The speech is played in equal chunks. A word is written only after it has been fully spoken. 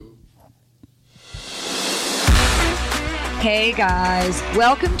Hey guys,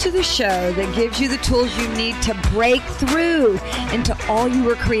 welcome to the show that gives you the tools you need to break through into all you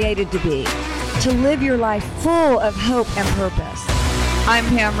were created to be, to live your life full of hope and purpose. I'm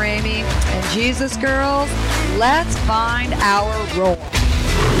Pam Ramey, and Jesus Girls, let's find our roar.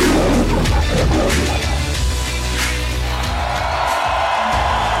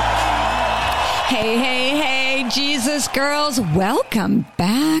 Hey, Jesus Girls, welcome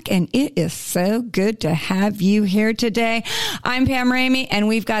back, and it is so good to have you here today. I'm Pam Ramey, and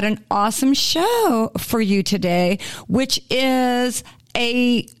we've got an awesome show for you today, which is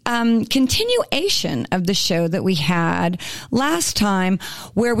a continuation of the show that we had last time,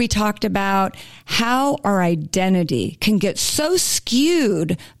 where we talked about how our identity can get so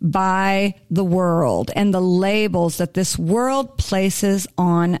skewed by the world and the labels that this world places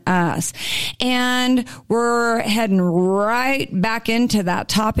on us. And we're heading right back into that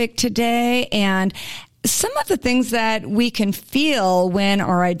topic today, and some of the things that we can feel when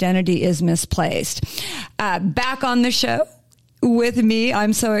our identity is misplaced. Back on the show with me,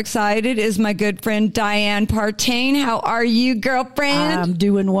 I'm so excited, is my good friend Dianne Partain. How are you, girlfriend? I'm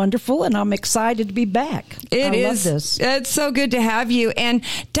doing wonderful, and I'm excited to be back. I love this. It's so good to have you. And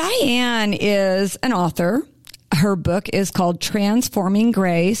Dianne is an author. Her book is called Transforming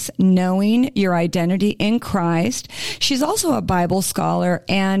Grace, Knowing Your Identity in Christ. She's also a Bible scholar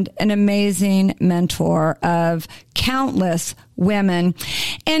and an amazing mentor of countless women.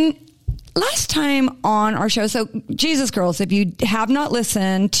 And last time on our show, so Jesus Girls, if you have not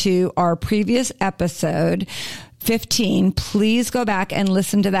listened to our previous episode 15, please go back and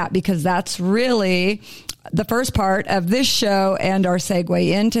listen to that, because that's really the first part of this show and our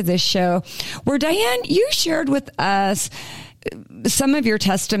segue into this show, where Dianne, you shared with us some of your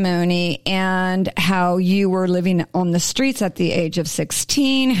testimony and how you were living on the streets at the age of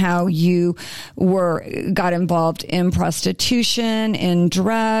 16, how you got involved in prostitution, in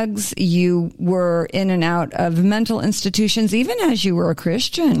drugs, you were in and out of mental institutions, even as you were a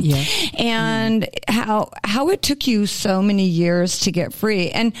Christian. Yeah. And how it took you so many years to get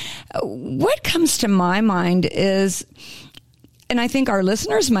free. And what comes to my mind is, and I think our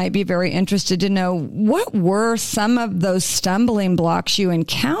listeners might be very interested to know, what were some of those stumbling blocks you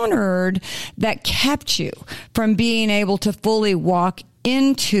encountered that kept you from being able to fully walk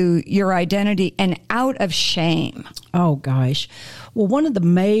into your identity and out of shame? Oh, gosh. Well, one of the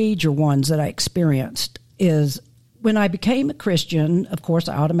major ones that I experienced is when I became a Christian. Of course,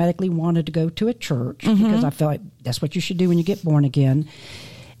 I automatically wanted to go to a church because I felt like that's what you should do when you get born again.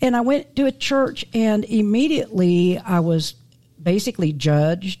 And I went to a church, and immediately I was basically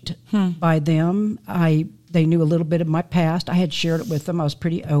judged by them. They knew a little bit of my past. I had shared it with them. I was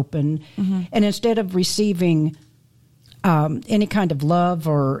pretty open. And instead of receiving any kind of love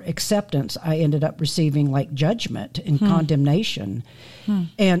or acceptance, I ended up receiving like judgment and condemnation.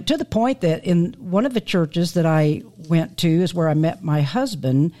 And to the point that in one of the churches that I went to is where I met my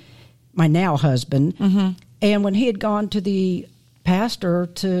husband, my now husband. And when he had gone to the pastor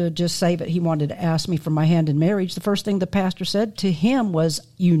to just say that he wanted to ask me for my hand in marriage, the first thing the pastor said to him was,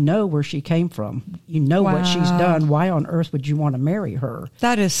 "You know where she came from. You know what she's done. Why on earth would you want to marry her?"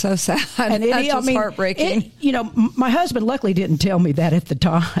 That is so sad. And that's just heartbreaking. My husband luckily didn't tell me that at the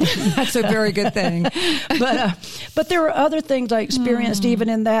time. That's a very good thing. But there were other things I experienced even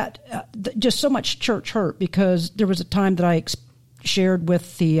in that, just so much church hurt, because there was a time that I shared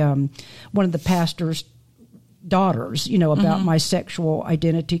with the one of the pastor's daughters, about my sexual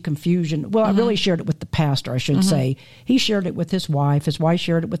identity confusion. Well, I really shared it with the pastor, I should say. He shared it with his wife. His wife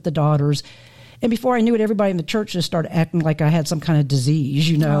shared it with the daughters. And before I knew it, everybody in the church just started acting like I had some kind of disease,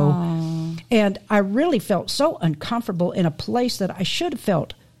 Aww. And I really felt so uncomfortable in a place that I should have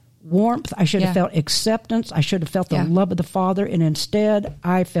felt warmth. I should have felt acceptance. I should have felt the love of the Father. And instead,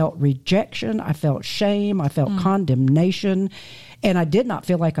 I felt rejection. I felt shame. I felt condemnation. And I did not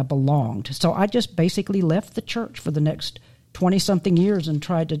feel like I belonged. So I just basically left the church for the next 20-something years and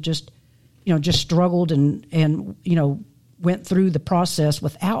tried to just struggled and went through the process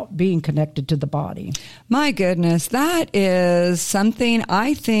without being connected to the body. My goodness, that is something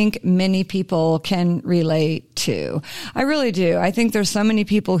I think many people can relate to. I really do. I think there's so many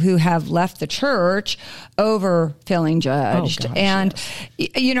people who have left the church over feeling judged. Oh, gosh, and,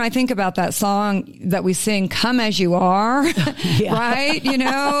 I think about that song that we sing, "Come As You Are," right?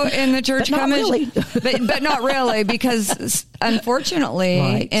 In the church, but but not really, because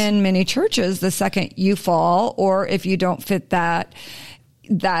unfortunately, in many churches, the second you fall, or if you don't fit that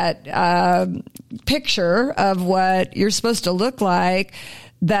picture of what you're supposed to look like,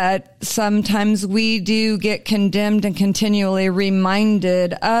 that sometimes we do get condemned and continually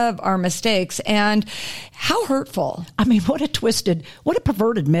reminded of our mistakes, and how hurtful. I mean, what a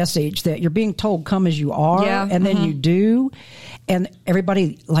perverted message that you're being told, come as you are, and then you do, and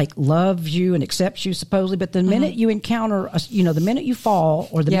everybody like loves you and accepts you supposedly, but the minute you encounter, the minute you fall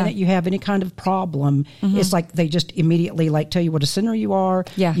or the minute you have any kind of problem, it's like they just immediately like tell you what a sinner you are,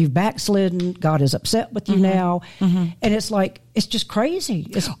 you've backslidden, God is upset with you now, and it's like, it's just crazy.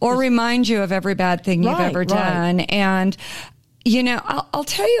 Or remind you of every bad thing you've ever done. And, I'll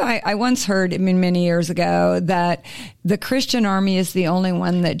tell you, I once heard, many years ago, that the Christian army is the only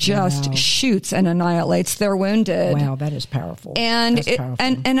one that just shoots and annihilates their wounded. Wow, that is powerful. And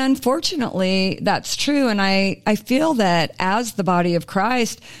and unfortunately, that's true. And I feel that as the body of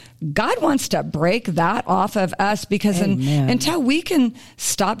Christ, God wants to break that off of us, because until we can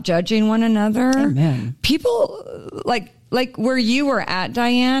stop judging one another, people like where you were at,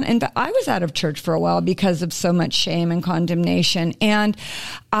 Dianne, and I was out of church for a while because of so much shame and condemnation. And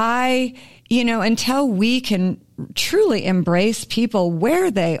until we can truly embrace people where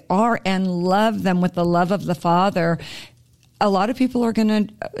they are and love them with the love of the Father, a lot of people are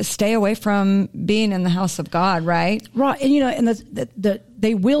going to stay away from being in the house of God, right? Right. And,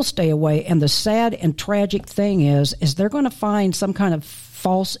 they will stay away. And the sad and tragic thing is they're going to find some kind of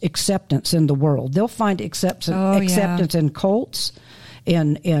false acceptance in the world. They'll find acceptance in cults,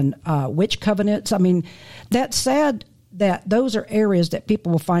 in witch covenants. I mean, that's sad that those are areas that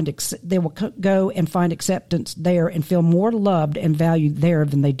people will find, they will go and find acceptance there and feel more loved and valued there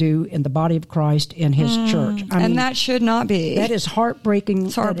than they do in the body of Christ in his church. I mean, that should not be. That is heartbreaking.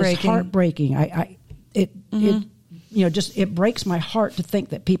 It's heartbreaking. That is heartbreaking. It breaks my heart to think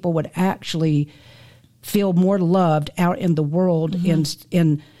that people would actually feel more loved out in the world in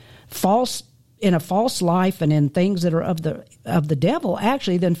a false life and in things that are of the devil,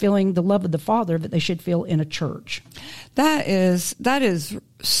 actually, than feeling the love of the Father that they should feel in a church. That is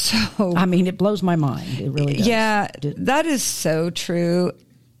so. I mean, it blows my mind. It really does. Yeah, that is so true,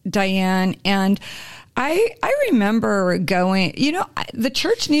 Dianne. And I remember going, the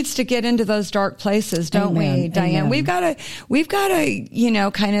church needs to get into those dark places, don't we, Dianne? Amen. We've got to, we've got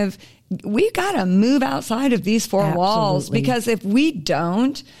to move outside of these four walls, because if we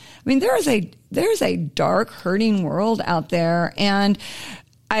don't, there's a dark, hurting world out there. And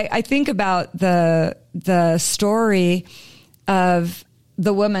I think about the story of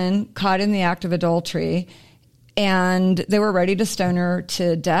the woman caught in the act of adultery, and they were ready to stone her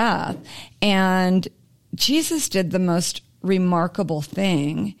to death. And Jesus did the most remarkable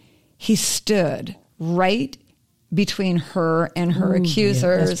thing. He stood right between her and her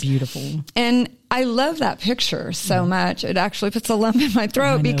accusers. Yeah, that's beautiful. And I love that picture so much. It actually puts a lump in my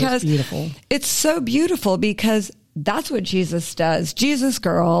throat, because it's so beautiful, because that's what Jesus does. Jesus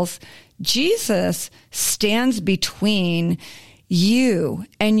stands between you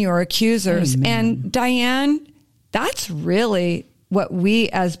and your accusers. Amen. And Dianne, that's really what we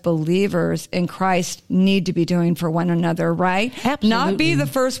as believers in Christ need to be doing for one another, right? Absolutely. Not be the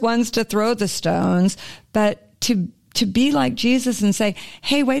first ones to throw the stones, but to be like Jesus and say,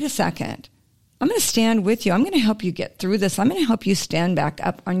 hey, wait a second. I'm going to stand with you. I'm going to help you get through this. I'm going to help you stand back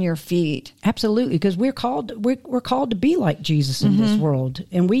up on your feet. Absolutely, because we're called to be like Jesus in this world,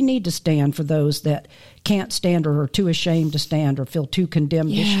 and we need to stand for those that can't stand or are too ashamed to stand or feel too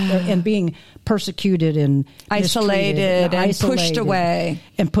condemned and being persecuted and isolated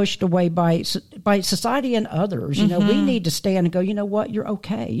and pushed away by society and others. We need to stand and go, you know what, you're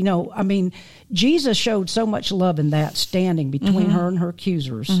okay. Jesus showed so much love in that, standing between her and her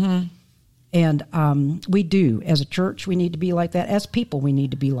accusers. And we do. As a church, we need to be like that. As people, we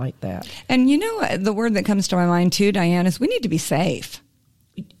need to be like that. And the word that comes to my mind too, Dianne, is we need to be safe.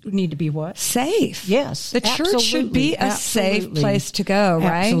 We need to be what? Safe. Yes. The church should be a safe place to go,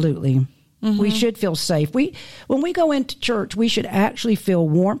 right? Absolutely. We should feel safe. When we go into church, we should actually feel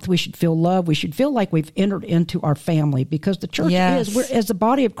warmth. We should feel love. We should feel like we've entered into our family, because the church as the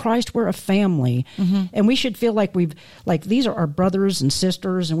body of Christ, we're a family, and we should feel like these are our brothers and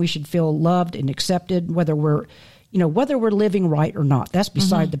sisters, and we should feel loved and accepted, whether we're living right or not. That's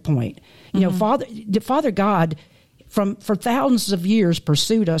beside the point. Father God, for thousands of years,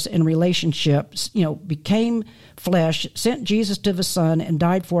 pursued us in relationships, became flesh, sent Jesus to the Son, and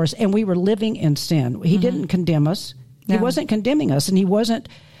died for us, and we were living in sin. He didn't condemn us. He wasn't condemning us, and he wasn't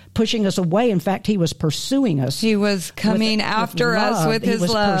pushing us away. In fact, he was pursuing us. He was coming after us with his love.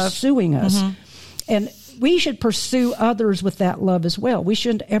 He was pursuing us. And we should pursue others with that love as well. We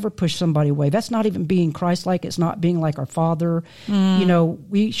shouldn't ever push somebody away. That's not even being Christ-like. It's not being like our Father.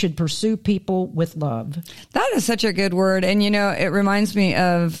 We should pursue people with love. That is such a good word. And, it reminds me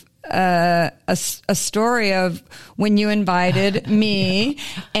of a story of when you invited me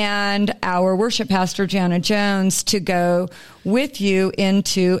and our worship pastor, Jana Jones, to go with you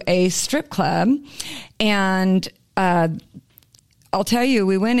into a strip club. And I'll tell you,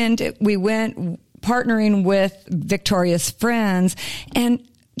 we went partnering with Victoria's Friends. And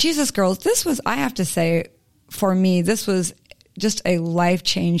Jesus, girls, this was, I have to say, for me, this was just a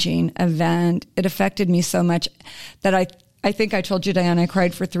life-changing event. It affected me so much that I think I told you, Diane, I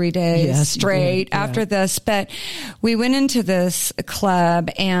cried for 3 days straight after this. But we went into this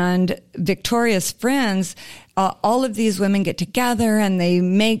club, and Victoria's Friends, all of these women get together and they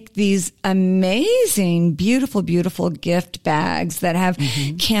make these amazing, beautiful, beautiful gift bags that have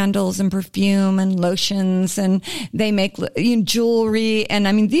candles and perfume and lotions, and they make jewelry. And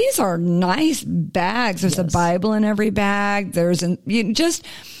I mean, these are nice bags. There's a Bible in every bag.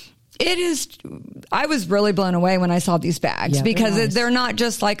 I was really blown away when I saw these bags because they're not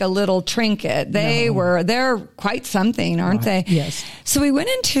just like a little trinket. They're quite something, aren't they? Yes. So we went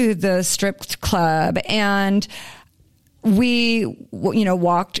into the strip club and we,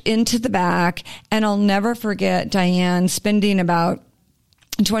 walked into the back, and I'll never forget Diane spending about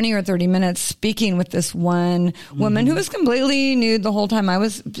 20 or 30 minutes speaking with this one woman who was completely nude the whole time. I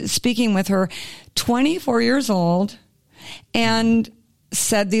was speaking with her, 24 years old, and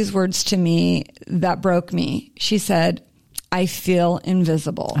said these words to me that broke me. She said, "I feel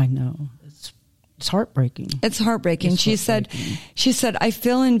invisible." I know. It's heartbreaking. It's heartbreaking. She said, "I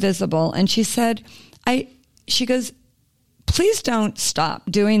feel invisible." And she said, she goes, "Please don't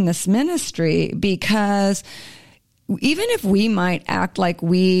stop doing this ministry, because even if we might act like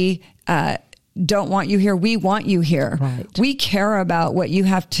we don't want you here, we want you here. Right. We care about what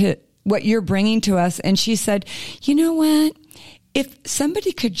you're bringing to us." And she said, "You know what? If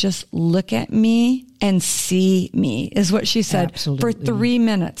somebody could just look at me and see me," is what she said. Absolutely. For 3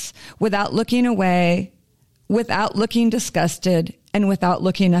 minutes, without looking away, without looking disgusted, and without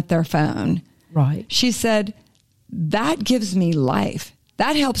looking at their phone. Right. She said, "That gives me life.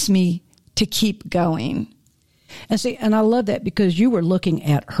 That helps me to keep going." And I love that, because you were looking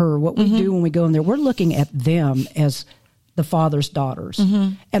at her. What we do when we go in there, we're looking at them as the Father's daughters.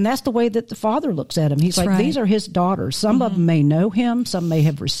 And that's the way that the Father looks at them. He's That's like, right. These are his daughters. Some of them may know him. Some may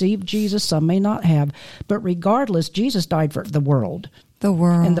have received Jesus. Some may not have. But regardless, Jesus died for the world. The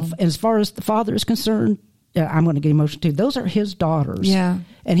world. And as far as the Father is concerned, I'm going to get emotional too. Those are his daughters. Yeah.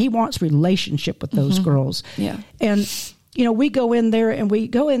 And he wants relationship with those girls. Yeah. And we go in there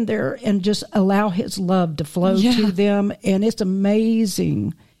and just allow his love to flow to them. And it's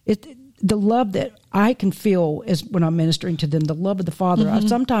amazing. The love that I can feel is when I'm ministering to them, the love of the Father.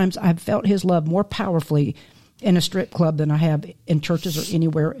 Sometimes I've felt his love more powerfully in a strip club than I have in churches or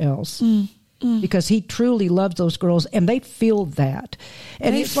anywhere else. Because he truly loves those girls, and they feel that.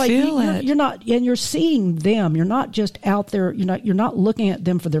 And They it's like you're not, and you're seeing them. You're not just out there. You're not looking at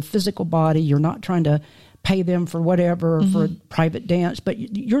them for their physical body. You're not trying to pay them for whatever, for a private dance, but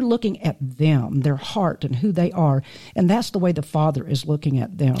you're looking at them, their heart and who they are. And that's the way the Father is looking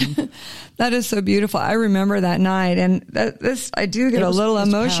at them. That is so beautiful. I remember that night, and I do get a little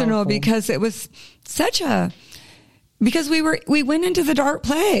emotional powerful. because it was because we went into the dark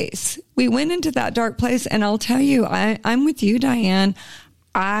place. We went into that dark place, and I'll tell you, I'm with you, Diane.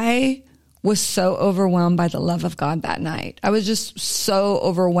 I was so overwhelmed by the love of God that night. I was just so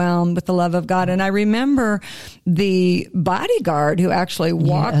overwhelmed with the love of God. And I remember the bodyguard who actually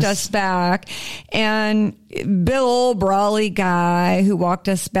walked us back, and Bill, brawly guy who walked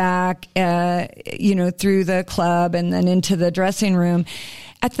us back, through the club and then into the dressing room.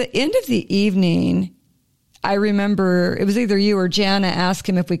 At the end of the evening, I remember it was either you or Jana asked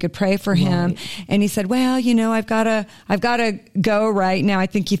him if we could pray for him. Right. And he said, "Well, I've got to go right now." I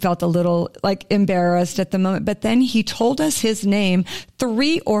think he felt a little embarrassed at the moment, but then he told us his name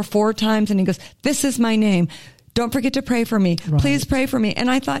 3 or 4 times. And he goes, "This is my name. Don't forget to pray for me. Right. Please pray for me."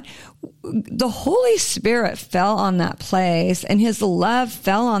 And I thought the Holy Spirit fell on that place, and his love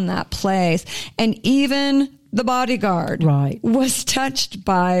fell on that place. And even the bodyguard was touched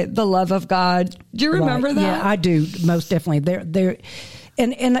by the love of God. Do you remember that? Yeah, I do. Most definitely.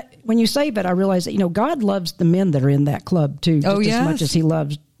 And when you say that, I realize that, God loves the men that are in that club too, just as much as he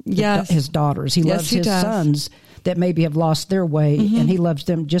loves his daughters. He loves his sons that maybe have lost their way, and he loves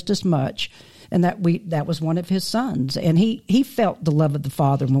them just as much. And that was one of his sons. And he felt the love of the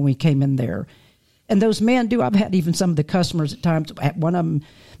Father when we came in there. And those men do. I've had even some of the customers at times. One of them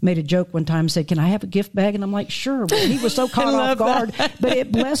made a joke one time, said, "Can I have a gift bag?" And I'm like, "Sure." Well, he was so caught off guard, but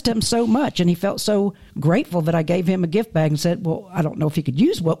it blessed him so much, and he felt so grateful that I gave him a gift bag and said, "Well, I don't know if he could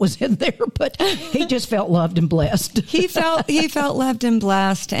use what was in there, but he just felt loved and blessed." He felt loved and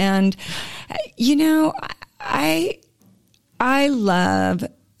blessed, and I love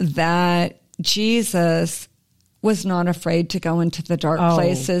that Jesus was not afraid to go into the dark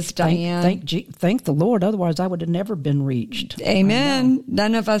places, Dianne. Thank the Lord. Otherwise, I would have never been reached. Amen.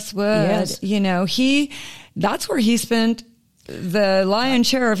 None of us would. Yes. That's where he spent the lion's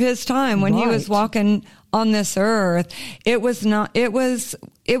share of his time when he was walking on this earth. It was in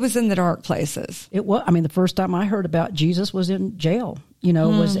the dark places. It was. I mean, the first time I heard about Jesus was in jail.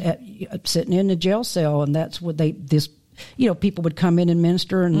 Was sitting in a jail cell, and that's what people would come in and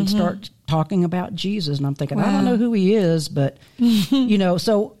minister and start talking about Jesus. And I'm thinking, I don't know who he is, but,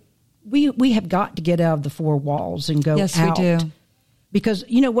 so we have got to get out of the four walls and go out. Yes, we do. Because,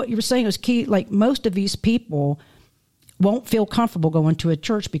 what you were saying is key. Like, most of these people won't feel comfortable going to a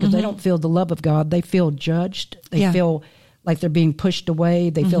church because they don't feel the love of God. They feel judged. They feel like they're being pushed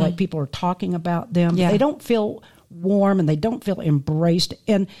away. They feel like people are talking about them. Yeah. They don't feel warm, and they don't feel embraced.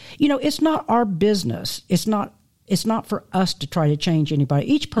 And, it's not our business. It's not for us to try to change anybody.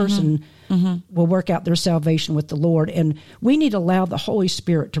 Each person will work out their salvation with the Lord. And we need to allow the Holy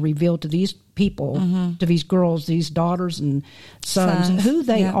Spirit to reveal to these people, to these girls, these daughters and sons who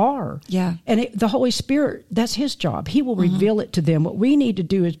they are. Yeah. And the Holy Spirit, that's his job. He will reveal it to them. What we need to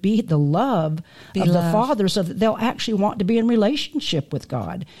do is be the love of the Father so that they'll actually want to be in relationship with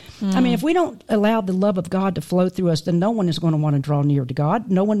God. I mean, if we don't allow the love of God to flow through us, then no one is going to want to draw near to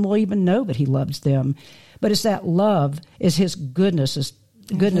God. No one will even know that he loves them. But it's that love, is his goodness,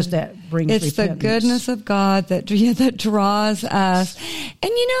 that brings repentance. It's the goodness of God that draws us.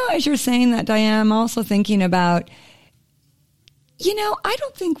 And as you're saying that, Dianne, I'm also thinking about, I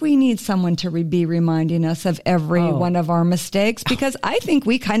don't think we need someone to be reminding us of every one of our mistakes, because I think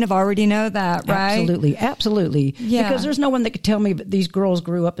we kind of already know that, right? Absolutely. Yeah. Because there's no one that could tell me that these girls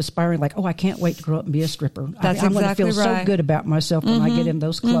grew up aspiring like, I can't wait to grow up and be a stripper. I'm going to feel so good about myself when I get in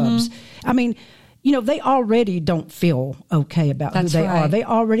those clubs. I mean, they already don't feel okay about who they are. They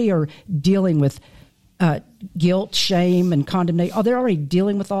already are dealing with guilt, shame, and condemnation. They're already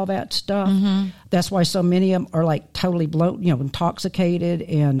dealing with all that stuff. That's why so many of them are like totally blown, intoxicated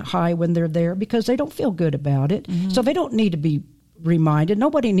and high when they're there, because they don't feel good about it. So they don't need to be reminded.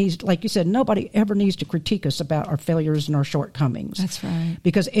 Nobody needs, like you said, nobody ever needs to critique us about our failures and our shortcomings. That's right.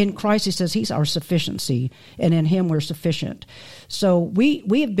 Because in Christ, he says he's our sufficiency, and in him we're sufficient. So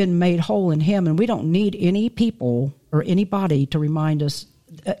we have been made whole in him, and we don't need any people or anybody to remind us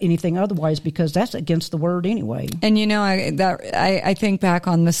anything otherwise, because that's against the word anyway. And I think back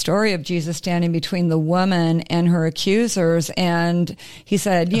on the story of Jesus standing between the woman and her accusers, and he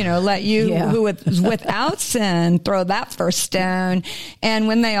said, let you who is without sin throw that first stone. And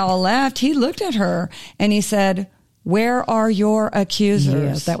when they all left, he looked at her and he said, "Where are your accusers?"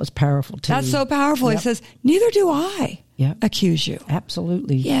 Yes, that was powerful too. That's so powerful. Yep. He says, "Neither do I accuse you."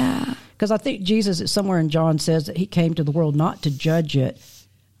 Absolutely. Yeah. Because I think Jesus, somewhere in John, says that he came to the world not to judge it,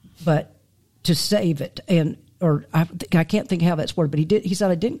 but to save it. I can't think how that's worded, but he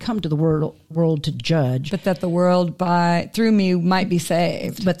said, "I didn't come to the world to judge, but that the world through me might be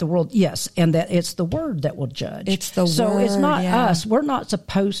saved." But the world, yes, and that it's the word that will judge. It's the word. So it's not us. We're not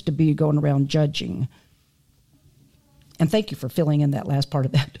supposed to be going around judging. And thank you for filling in that last part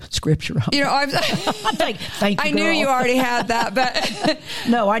of that scripture. Thank you, I knew you already had that, but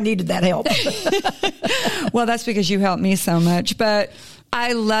no, I needed that help. Well, that's because you helped me so much. But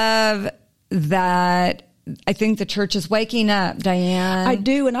I love that. I think the church is waking up, Dianne. I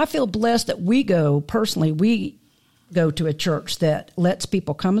do, and I feel blessed that we go to a church that lets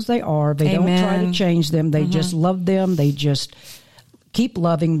people come as they are. They don't try to change them. They just love them. They just keep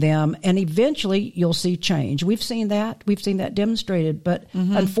loving them, and eventually you'll see change. We've seen that. We've seen that demonstrated, but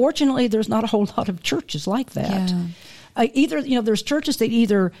unfortunately, there's not a whole lot of churches like that. Yeah. There's churches that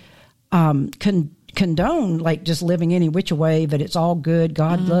either condone like just living any which way, that it's all good,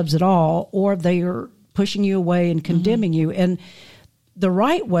 God loves it all, or they are pushing you away and condemning you. And the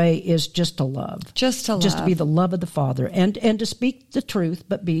right way is just to love, just to be the love of the Father, and to speak the truth,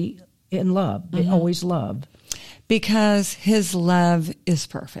 but be in love, always love. Because his love is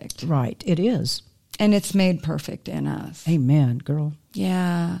perfect. Right, it is. And it's made perfect in us. Amen, girl.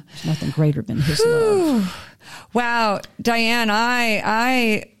 Yeah. There's nothing greater than his love. Wow, Dianne,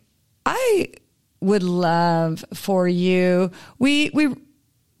 I would love for you.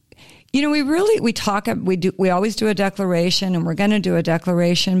 we always do a declaration, and we're going to do a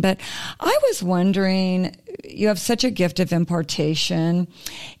declaration, but I was wondering, you have such a gift of impartation.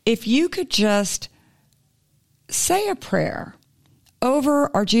 If you could just say a prayer over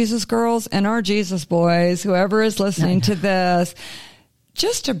our Jesus girls and our Jesus boys, whoever is listening to this,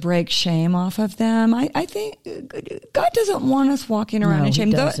 just to break shame off of them. I think God doesn't want us walking around in shame.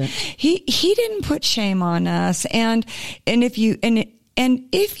 He doesn't. He didn't put shame on us. And if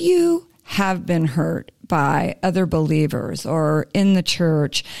you have been hurt by other believers or in the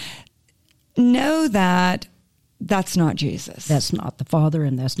church, know that that's not Jesus. That's not the Father,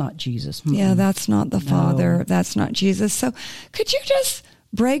 and that's not Jesus. Mm-mm. Yeah, that's not the Father. That's not Jesus. So could you just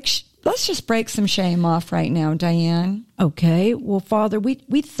let's just break some shame off right now, Dianne. Okay. Well, Father, we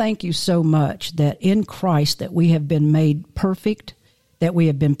thank you so much that in Christ that we have been made perfect, that we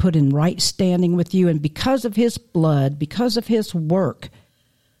have been put in right standing with you. And because of his blood, because of his work,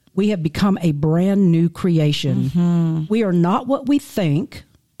 we have become a brand new creation. Mm-hmm. We are not what we think.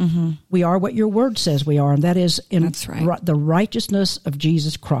 Mm-hmm. We are what your word says we are, and that is in the righteousness of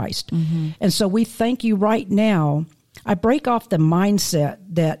Jesus Christ. Mm-hmm. And so we thank you right now. I break off the mindset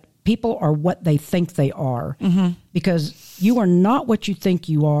that people are what they think they are, because you are not what you think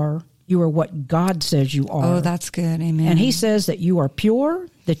you are. You are what God says you are. Oh, that's good. Amen. And he says that you are pure,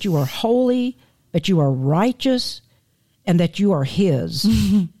 that you are holy, that you are righteous, and that you are his,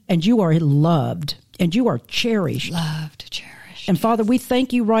 and you are loved, and you are cherished. Loved, cherished. And Father, we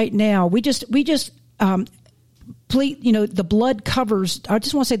thank you right now. We just please, the blood covers, I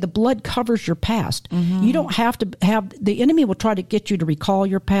just want to say the blood covers your past. Mm-hmm. You don't have to the enemy will try to get you to recall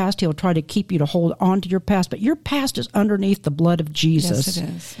your past. He'll try to keep you to hold on to your past, but your past is underneath the blood of Jesus. Yes, it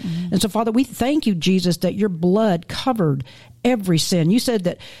is. Mm-hmm. And so, Father, we thank you, Jesus, that your blood covered every sin. You said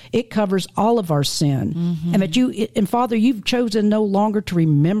that it covers all of our sin, and that Father, you've chosen no longer to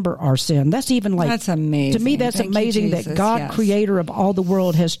remember our sin. That's even that's amazing. To me, that's Thank amazing you, Jesus. that God, yes. creator of all the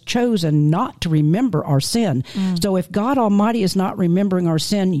world, has chosen not to remember our sin. So if God Almighty is not remembering our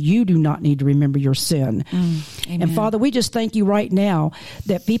sin, you do not need to remember your sin. And Father, we just thank you right now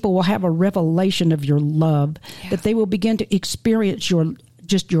that people will have a revelation of your love, that they will begin to experience your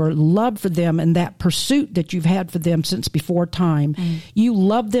love for them and that pursuit that you've had for them since before time. You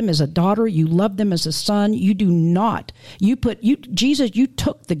love them as a daughter. You love them as a son. You do not. Jesus, you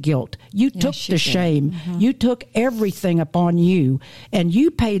took the guilt. You took the shame. You took everything upon you, and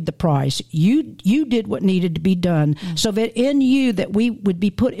you paid the price. You did what needed to be done so that in you that we would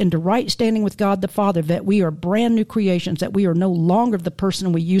be put into right standing with God the Father, that we are brand new creations, that we are no longer the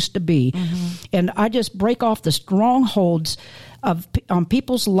person we used to be. And I just break off the strongholds on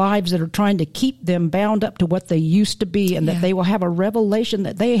people's lives that are trying to keep them bound up to what they used to be, and that they will have a revelation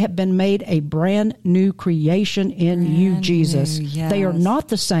that they have been made a brand new creation in you, Jesus. Yes. They are not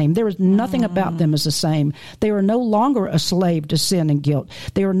the same. There is nothing about them as the same. They are no longer a slave to sin and guilt.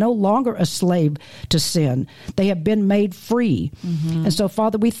 They are no longer a slave to sin. They have been made free. And so,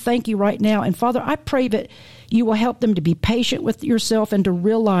 Father, we thank you right now. And Father, I pray that you will help them to be patient with yourself and to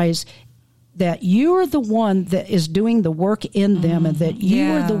realize that you are the one that is doing the work in them, and that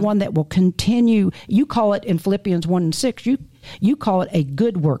you are the one that will continue. You call it in Philippians 1:6, you call it a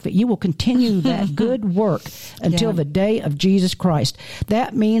good work, that you will continue that good work until the day of Jesus Christ.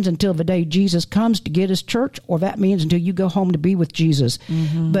 That means until the day Jesus comes to get his church, or that means until you go home to be with Jesus.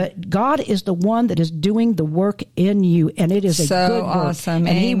 But God is the one that is doing the work in you, and it is a good work. Awesome.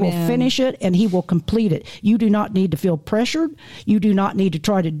 And he will finish it, and he will complete it. You do not need to feel pressured. You do not need to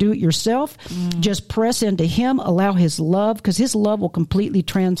try to do it yourself. Just press into him, allow his love, because his love will completely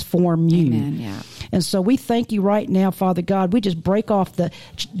transform you. Amen. And so we thank you right now, Father God. We just break off the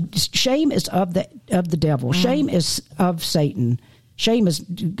shame is of the devil. Shame is of Satan. Shame is,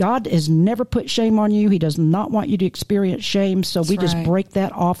 God has never put shame on you. He does not want you to experience shame. So we just break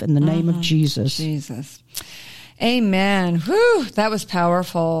that off in the name of Jesus. Jesus. Amen. Whew, that was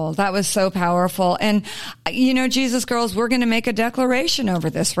powerful. That was so powerful. And, Jesus girls, we're going to make a declaration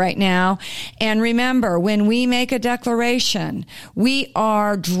over this right now. And remember, when we make a declaration, we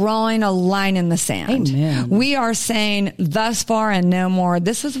are drawing a line in the sand. Amen. We are saying, thus far and no more.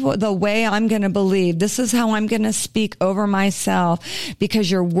 This is the way I'm going to believe. This is how I'm going to speak over myself, because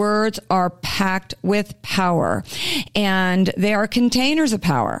your words are packed with power, and they are containers of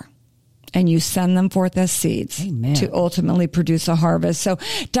power. And you send them forth as seeds to ultimately produce a harvest. So,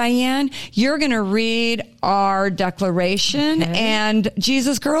 Dianne, you're going to read our declaration. And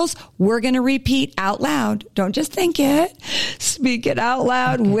Jesus girls, we're going to repeat out loud. Don't just think it. Speak it out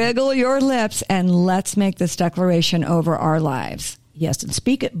loud. Wiggle your lips. And let's make this declaration over our lives. Yes, and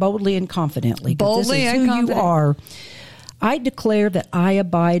speak it boldly and confidently. Boldly this is and who you are. I declare that I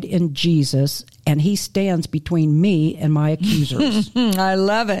abide in Jesus, and he stands between me and my accusers. I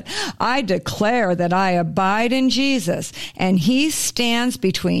love it. I declare that I abide in Jesus, and he stands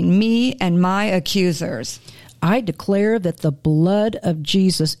between me and my accusers. I declare that the blood of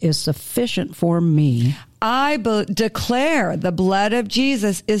Jesus is sufficient for me. I declare the blood of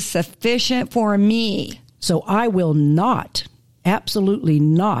Jesus is sufficient for me. So I will not, absolutely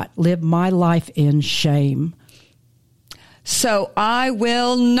not, live my life in shame. So I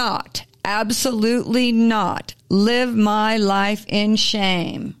will not, absolutely not, live my life in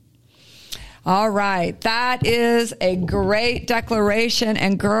shame. All right. That is a great declaration.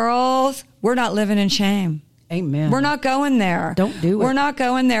 And girls, we're not living in shame. Amen. We're not going there. Don't do it. We're not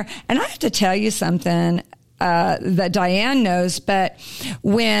going there. And I have to tell you something that Dianne knows, but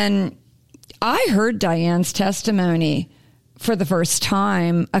when I heard Dianne's testimony for the first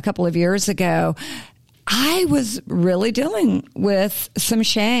time a couple of years ago, I was really dealing with some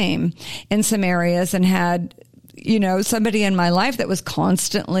shame in some areas and had, somebody in my life that was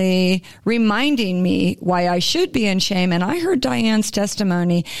constantly reminding me why I should be in shame. And I heard Dianne's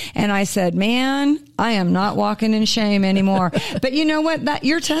testimony and I said, man, I am not walking in shame anymore. But you know what?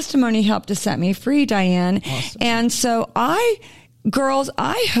 Your testimony helped to set me free, Dianne. Awesome. And so girls,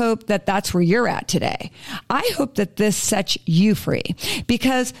 I hope that that's where you're at today. I hope that this sets you free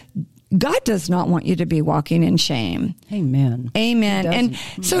because God does not want you to be walking in shame. Amen. Amen. And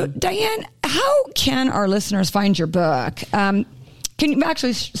so, Dianne, how can our listeners find your book? Can you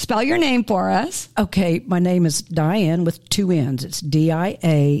actually spell your name for us? Okay, my name is Dianne with two N's. It's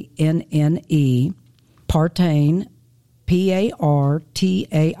Dianne, Partain, Partain.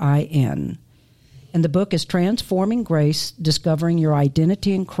 And the book is Transforming Grace, Discovering Your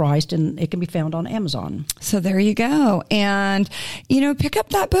Identity in Christ, and it can be found on Amazon. So there you go. And, pick up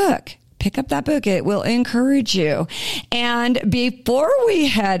that book. Pick up that book. It will encourage you. And before we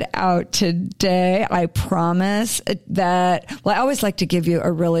head out today, I promise that, I always like to give you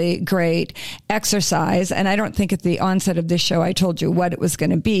a really great exercise. And I don't think at the onset of this show I told you what it was going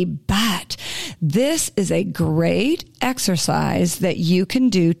to be, but this is a great exercise that you can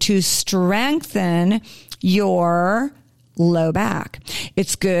do to strengthen your low back.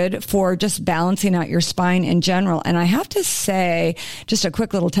 It's good for just balancing out your spine in general. And I have to say, just a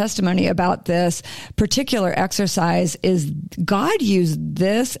quick little testimony about this particular exercise is God used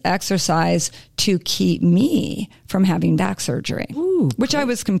this exercise to keep me from having back surgery, which I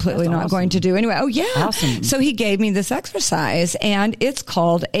was completely not going to do anyway. Oh, yeah. Awesome. So he gave me this exercise and it's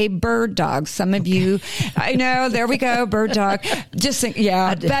called a bird dog. Some of you, I know, there we go, bird dog. Just think,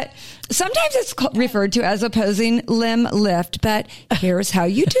 yeah. But sometimes it's referred to as opposing limb lift, but here's how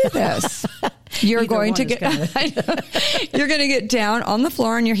you do this. You're going to get, you're going to get down on the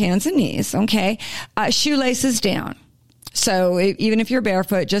floor on your hands and knees. Okay. Shoelaces down. So even if you're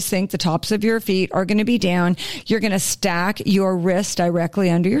barefoot, just think the tops of your feet are going to be down. You're going to stack your wrists directly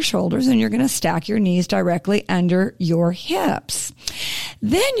under your shoulders and you're going to stack your knees directly under your hips.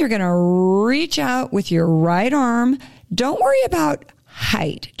 Then you're going to reach out with your right arm. Don't worry about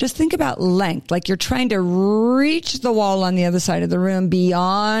height. Just think about length, like you're trying to reach the wall on the other side of the room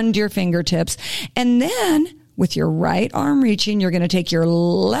beyond your fingertips. And then with your right arm reaching, you're going to take your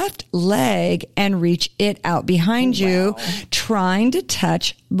left leg and reach it out behind you, trying to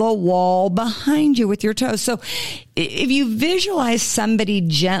touch the wall behind you with your toes. So if you visualize somebody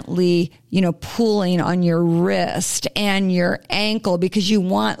gently, pulling on your wrist and your ankle because you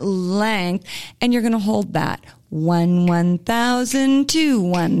want length, and you're going to hold that 1,000 to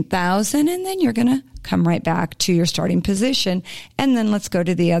 1,000, and then you're going to come right back to your starting position. And then let's go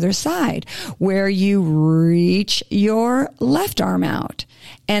to the other side where you reach your left arm out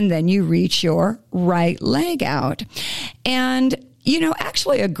and then you reach your right leg out. And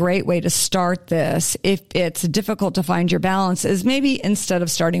actually a great way to start this, if it's difficult to find your balance, is maybe instead of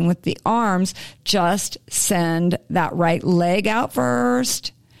starting with the arms, just send that right leg out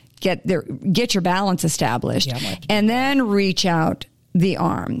first. Get your balance established, and then reach out the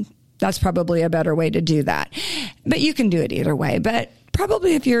arm. That's probably a better way to do that. But you can do it either way. But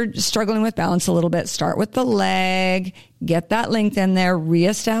probably if you're struggling with balance a little bit, start with the leg, get that length in there,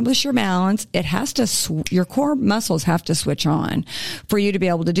 reestablish your balance. It has to, your core muscles have to switch on for you to be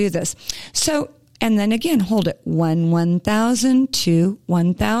able to do this. So, and then again, hold it 1,000 to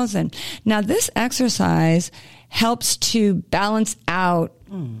 1,000. Now this exercise helps to balance out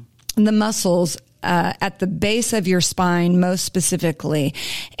the muscles at the base of your spine, most specifically.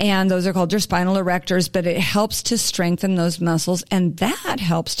 And those are called your spinal erectors, but it helps to strengthen those muscles, and that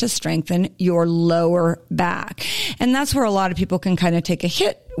helps to strengthen your lower back. And that's where a lot of people can kind of take a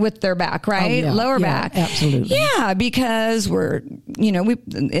hit with their back, right? Lower back. Absolutely. Yeah, because we're,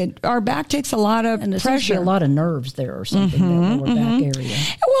 our back takes a lot of and pressure. A lot of nerves there or something, that lower back area.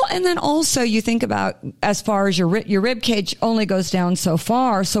 Well, and then also you think about as far as your rib cage only goes down so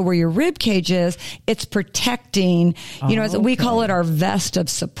far. So where your rib cage is, it's protecting, we call it our vest of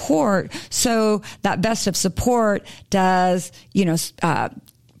support. So that vest of support does,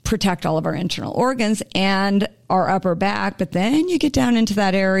 protect all of our internal organs and our upper back, but then you get down into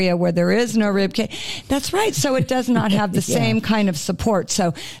that area where there is no rib cage. That's right. So it does not have the same kind of support.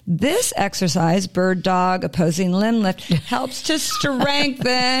 So this exercise, bird dog opposing limb lift, helps to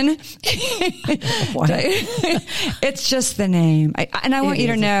strengthen. It's just the name. I want you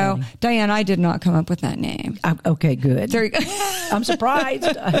to know, Dianne, I did not come up with that name. Okay, good. There you go. I'm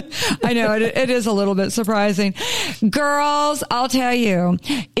surprised. I know it is a little bit surprising. Girls, I'll tell you,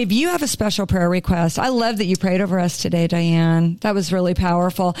 if you have a special prayer request, I love that you prayed over us today, Dianne. That was really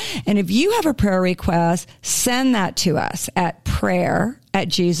powerful. And if you have a prayer request, send that to us at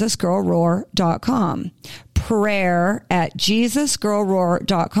prayer@jesusgirlroar.com.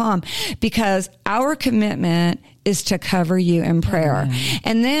 prayer@jesusgirlroar.com, because our commitment is to cover you in prayer.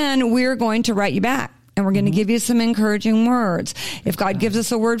 And then we're going to write you back. And we're going to give you some encouraging words. If God gives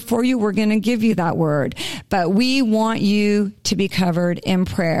us a word for you, we're going to give you that word. But we want you to be covered in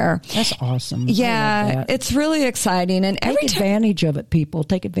prayer. That's awesome. Yeah, it's really exciting. And take advantage of it, people.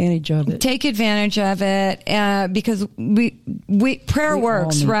 Take advantage of it. Take advantage of it because prayer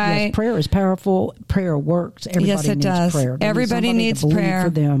works, right? Yes, prayer is powerful. Prayer works. Everybody needs prayer. Everybody needs prayer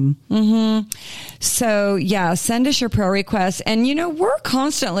for them. So send us your prayer requests. And we're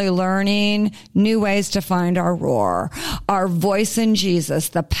constantly learning new ways to find our roar, our voice in Jesus,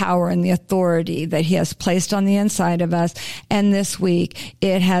 the power and the authority that he has placed on the inside of us. And this week,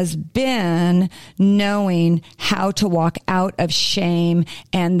 it has been knowing how to walk out of shame,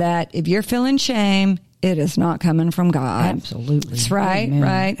 and that if you're feeling shame, it is not coming from God. Absolutely. That's right, Amen.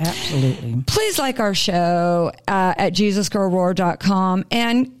 right? Absolutely. Please like our show at JesusGirlRoar.com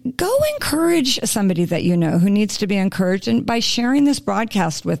and go encourage somebody that you know who needs to be encouraged, and by sharing this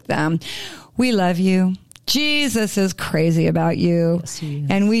broadcast with them. We love you. Jesus is crazy about you. Yes, he is.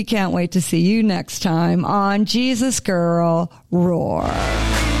 And we can't wait to see you next time on Jesus Girl Roar.